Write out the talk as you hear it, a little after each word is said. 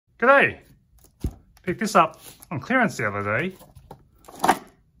G'day! Picked this up on clearance the other day.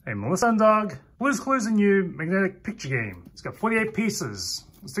 Hey, Melissa and Doug, Blue's Clues a new magnetic picture game. It's got 48 pieces.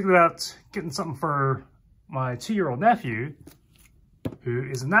 I was thinking about getting something for my 2-year-old nephew, who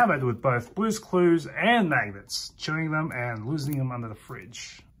is enamored with both Blue's Clues and magnets, chewing them and losing them under the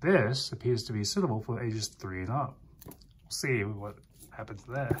fridge. This appears to be suitable for ages 3 and up. We'll see what happens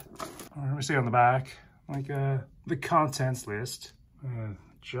there. Let me see on the back, like the contents list.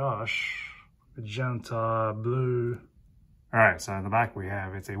 Josh, magenta, blue. All right, so in the back we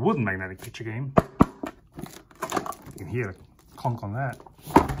have, it's a wooden magnetic picture game. You can hear the clunk on that.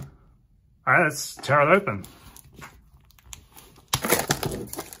 All right, let's tear it open.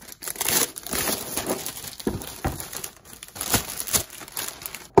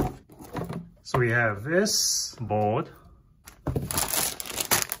 So we have this board,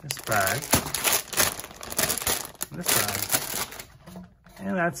 this bag, and this bag.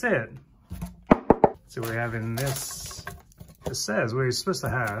 And that's it. So we have in this, it says we're supposed to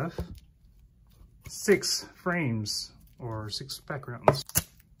have 6 frames or 6 backgrounds.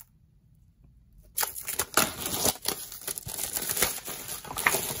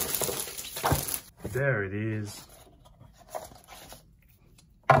 There it is.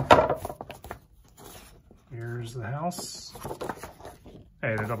 Here's the house.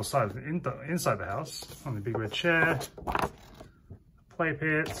 Hey, the double sided inside the house on the big red chair. Play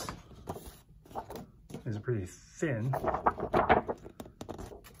pit. These are pretty thin.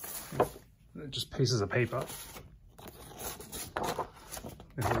 They're just pieces of paper.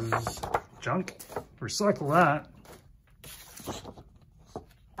 This is junk. Recycle that.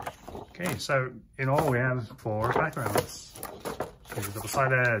 Okay, so in all we have 4 backgrounds. These are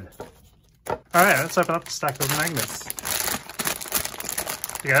double-sided. Alright, let's open up the stack of magnets.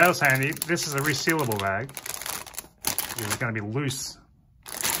 Yeah, that was handy. This is a resealable bag. It's going to be loose.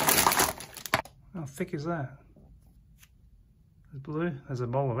 How thick is that? It's blue. There's a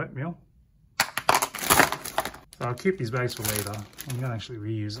bowl of oatmeal. So I'll keep these bags for later. I'm going to actually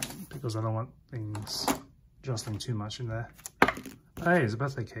reuse them because I don't want things jostling too much in there. Hey, it's a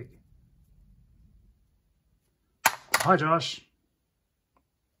birthday cake. Hi, Josh.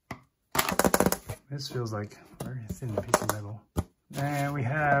 This feels like a very thin piece of metal. And we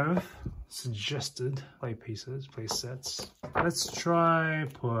have suggested play pieces, play sets. Let's try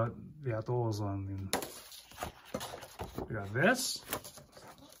put the outdoors on. We got this.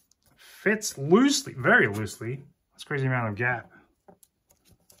 Fits loosely, very loosely. That's a crazy amount of gap.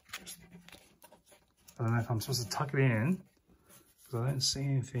 I don't know if I'm supposed to tuck it in because I don't see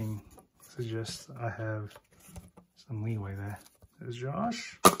anything that suggests I have some leeway there. There's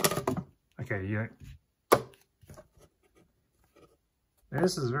Josh. Okay, yeah.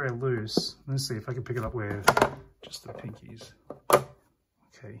 This is very loose. Let's see if I can pick it up with just the pinkies.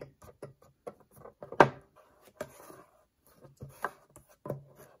 Okay.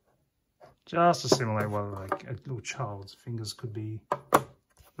 Just to simulate what like a little child's fingers could be.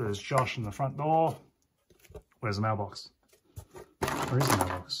 There's Josh in the front door. Where's the mailbox? Where is the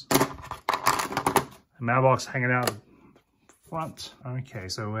mailbox? The mailbox hanging out front. Okay,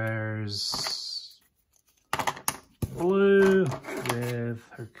 so where's Blue with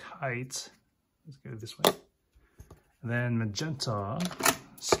her kite? Let's go this way. And then magenta,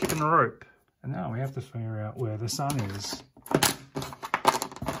 skipping the rope. And now we have to figure out where the sun is.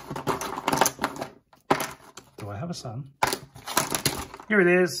 Do I have a sun? Here it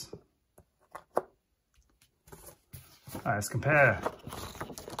is. All right, let's compare.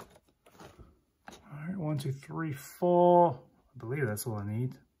 All right, 1, 2, 3, 4. I believe that's all I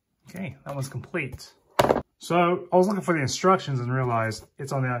need. Okay, that one's complete. So I was looking for the instructions and realized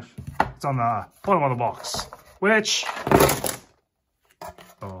it's on the bottom of the box, which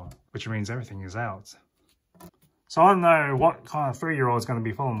means everything is out. So I don't know what kind of 3-year-old is going to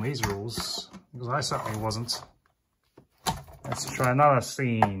be following these rules, because I certainly wasn't. Let's try another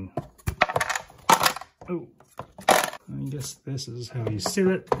scene. Oh, I guess this is how you seal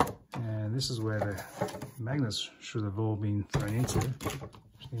it, and this is where the magnets should have all been thrown into.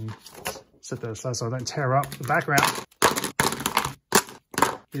 Set that aside so I don't tear up the background.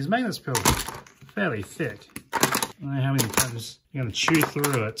 These magnets feel fairly thick. I don't know how many times you're going to chew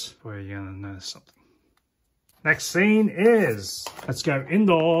through it before you're going to notice something. Next scene is, let's go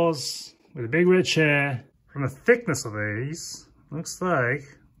indoors with a big red chair. From the thickness of these, looks like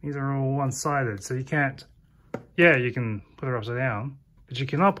these are all one-sided, so you can't, yeah, you can put her upside down, but you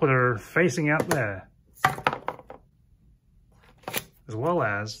cannot put her facing out there. As well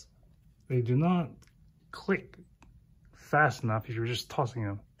as, they do not click fast enough if you're just tossing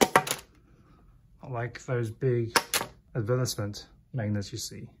them. Not like those big advertisement magnets you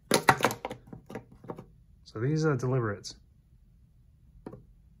see. So these are deliberate.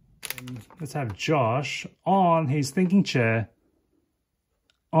 And let's have Josh on his thinking chair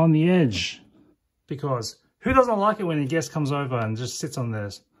on the edge. Because who doesn't like it when a guest comes over and just sits on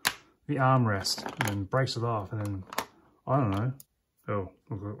the armrest and then breaks it off and then, I don't know. Oh,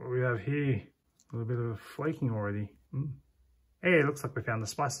 look what we have here. A little bit of flaking already. Hey, it looks like we found the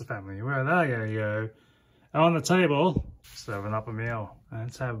Spicer family. Where are they? Go. On the table, serving up a meal.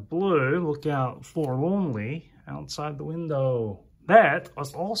 Let's have Blue look out forlornly outside the window. That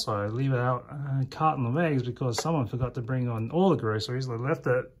was also leave out a carton of eggs because someone forgot to bring on all the groceries. They left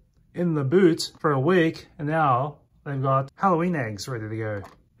it in the boot for a week, and now they've got Halloween eggs ready to go.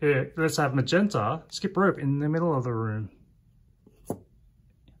 Here, let's have Magenta skip rope in the middle of the room.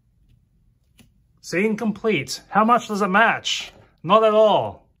 Scene complete. How much does it match? Not at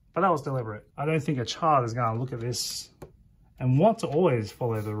all. But that was deliberate. I don't think a child is going to look at this and want to always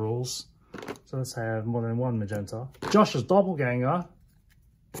follow the rules. So let's have more than one Magenta. Josh's doppelganger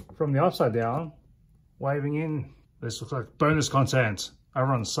from the upside down, waving in. This looks like bonus content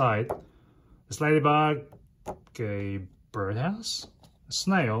over on the side. This ladybug, a birdhouse, a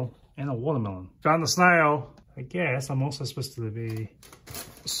snail, and a watermelon. Found the snail. I guess I'm also supposed to be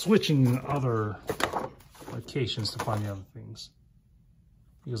switching other locations to find the other things.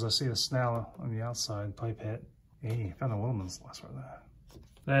 Because I see the snail on the outside, pipette. Hey, found a watermelon slice right there.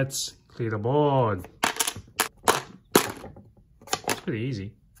 Let's clear the board. It's pretty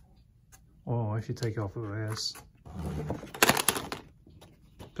easy. Oh, if you take off of this,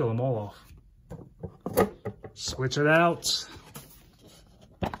 peel them all off. Switch it out.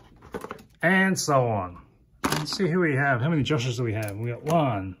 And so on. Let's see who we have. How many Joshes do we have? We got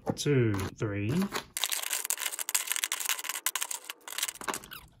 1, 2, 3.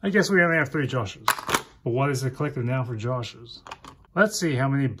 I guess we only have 3 Joshes. But what is the collective now for Joshes? Let's see how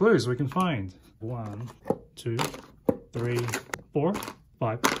many Blues we can find. 1, 2, 3, 4,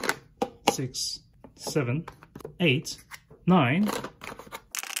 5, 6, 7, 8, 9.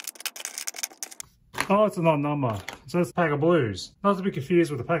 Oh, it's an odd number. So that's a pack of Blues. Not to be confused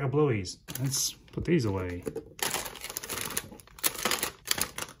with a pack of Blueies. Let's put these away.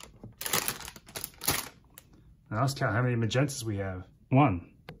 Now let's count how many Magentas we have. 1,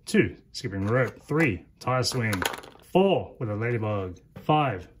 2, skipping rope. 3, tire swing. 4, with a ladybug.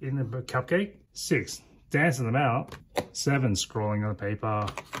 5, eating a cupcake. 6, dancing them out. 7, scrolling on the paper.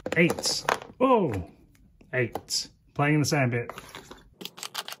 8, oh, 8, playing in the sandpit.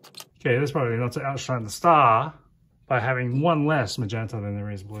 Okay, that's probably not to outshine the star by having 1 less magenta than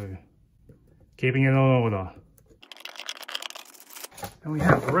there is blue. Keeping it in order. And we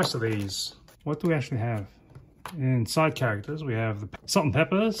have the rest of these. What do we actually have? In side characters, we have the salt and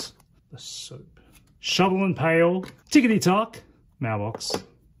peppers, the soap, shovel and pail, tickety tock, mailbox,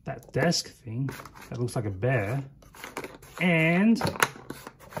 that desk thing that looks like a bear, and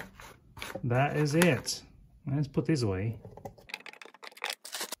that is it. Let's put these away.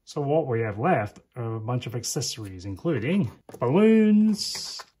 So what we have left are a bunch of accessories, including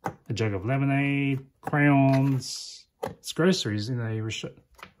balloons, a jug of lemonade, crayons, it's groceries in a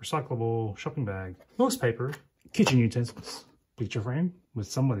recyclable shopping bag, horse paper, kitchen utensils, picture frame with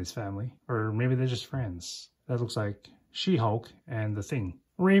somebody's family, or maybe they're just friends. That looks like She-Hulk and the Thing.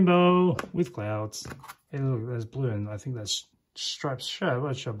 Rainbow with clouds. Hey, look, there's blue, and I think that's Striped shirt,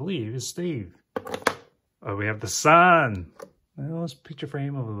 which I believe is Steve. Oh, we have the sun. Well, it's picture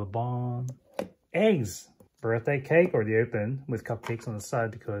frame of the barn. Eggs. Birthday cake already open with cupcakes on the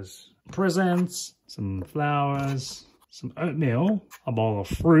side because presents, some flowers, some oatmeal, a bowl of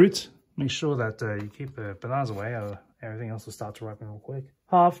fruit. Make sure that you keep the bananas away or everything else will start to ripen real quick.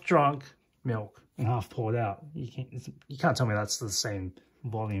 Half drunk milk and half poured out. You can't tell me that's the same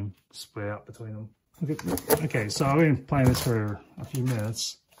volume split out between them. Okay, so I've been playing this for a few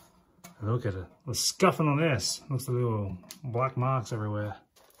minutes. Look at it. The scuffing on this. Looks like little black marks everywhere.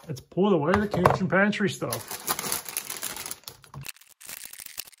 It's poured away the kitchen pantry stuff.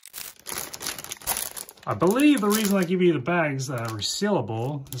 I believe the reason I give you the bags that are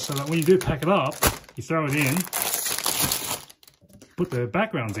resealable is so that when you do pack it up, you throw it in, put the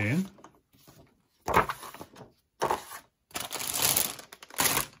backgrounds in,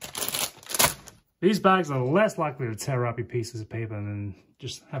 these bags are less likely to tear up your pieces of paper than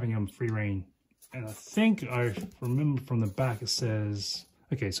just having them free reign. And I think I remember from the back it says,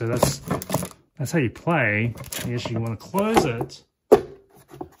 okay, so that's how you play. You actually want to close it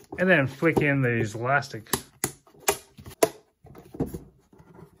and then flick in these elastic.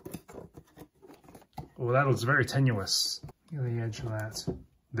 Oh, that looks very tenuous. Look at the edge of that.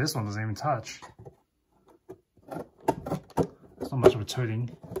 This one doesn't even touch. It's not much of a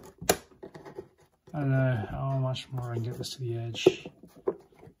toting. I don't know how much more I can get this to the edge.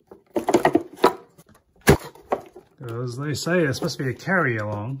 As they say, it's supposed to be a carry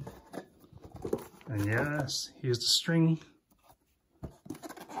along. And yes, here's the string.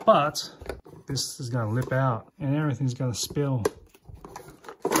 But this is going to lip out and everything's going to spill.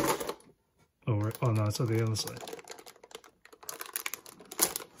 Oh no, it's on the other side.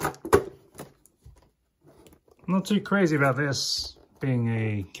 I'm not too crazy about this being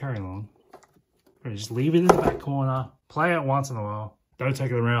a carry along. Just leave it in the back corner, play it once in a while. Don't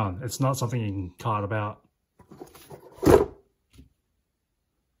take it around. It's not something you can cart about.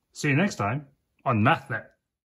 See you next time on MathNet.